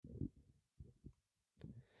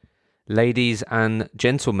Ladies and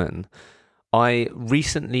gentlemen, I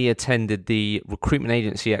recently attended the Recruitment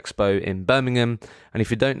Agency Expo in Birmingham, and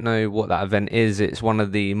if you don't know what that event is, it's one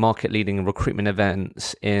of the market-leading recruitment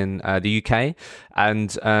events in the UK,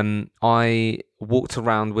 and I walked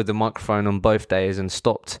around with a microphone on both days and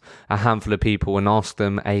stopped a handful of people and asked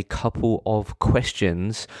them a couple of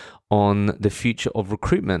questions on the future of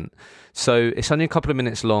recruitment. So it's only a couple of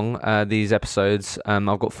minutes long, these episodes.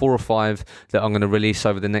 I've got 4 or 5 that I'm going to release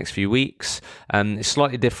over the next few weeks. It's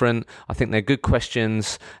slightly different. I think they're good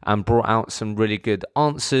questions and brought out some really good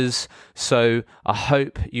answers. So I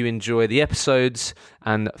hope you enjoy the episodes,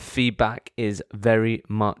 and feedback is very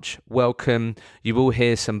much welcome. You will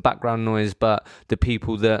hear some background noise, but the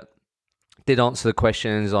people that did answer the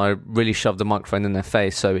questions, I really shoved the microphone in their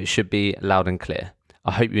face, so it should be loud and clear.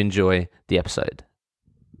 I hope you enjoy the episode.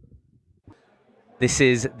 This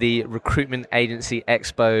is the Recruitment Agency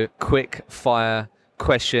Expo quick fire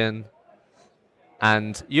question.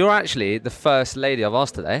 And you're actually the first lady I've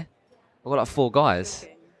asked today. I've got like 4 guys.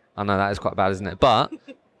 I know that is quite bad, isn't it? But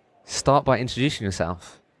start by introducing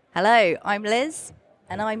yourself. Hello, I'm Liz,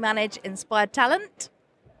 and I manage Inspired Talent.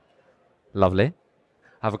 Lovely.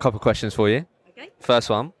 I have a couple of questions for you. Okay. First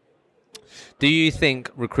one. Do you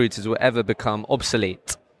think recruiters will ever become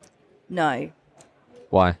obsolete? No.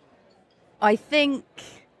 Why? I think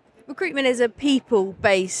recruitment is a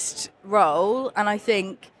people-based role, and I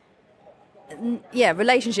think,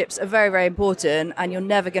 relationships are very, very important, and you're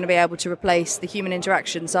never going to be able to replace the human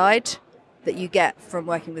interaction side that you get from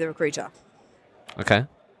working with a recruiter. Okay.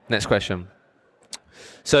 Next question.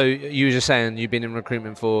 So you were just saying you've been in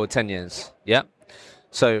recruitment for 10 years. Yeah.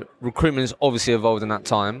 So recruitment has obviously evolved in that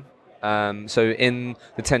time. So in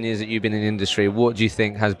the 10 years that you've been in the industry, what do you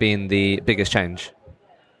think has been the biggest change?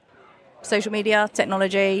 Social media,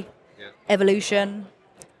 technology, evolution.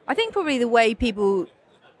 I think probably the way people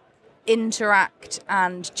interact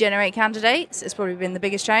and generate candidates has probably been the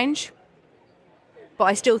biggest change. But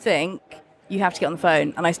I still think you have to get on the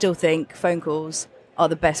phone, and I still think phone calls are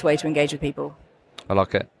the best way to engage with people. I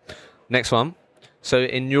like it. Next one. So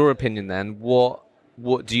in your opinion then, what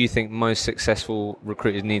do you think most successful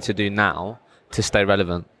recruiters need to do now to stay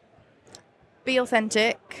relevant? Be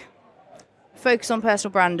authentic, focus on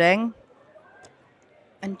personal branding,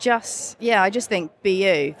 and I just think be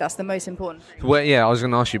you. That's the most important thing. Well, I was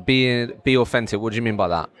going to ask you, be authentic. What do you mean by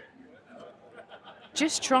that?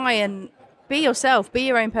 Just try and be yourself, be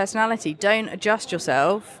your own personality. Don't adjust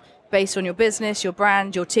yourself based on your business, your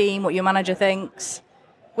brand, your team, what your manager thinks.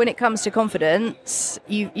 When it comes to confidence,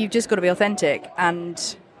 you've just got to be authentic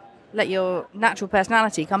and let your natural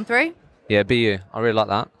personality come through. Yeah, be you. I really like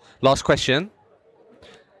that. Last question.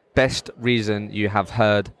 Best reason you have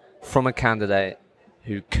heard from a candidate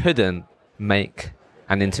who couldn't make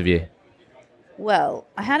an interview? Well,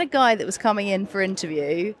 I had a guy that was coming in for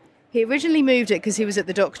interview. He originally moved it because he was at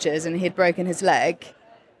the doctor's and he had broken his leg.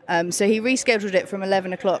 So he rescheduled it from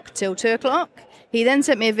 11 o'clock till 2 o'clock. He then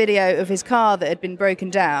sent me a video of his car that had been broken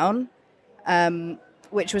down,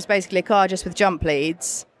 which was basically a car just with jump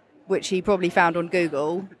leads, which he probably found on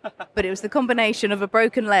Google. But it was the combination of a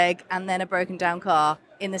broken leg and then a broken down car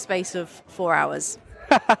in the space of 4 hours.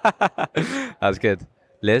 That was good.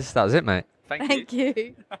 Liz, that was it, mate. Thank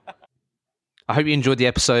you. I hope you enjoyed the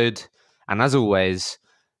episode. And as always,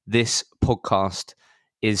 this podcast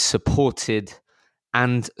is supported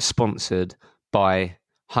and sponsored by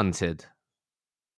Hunted.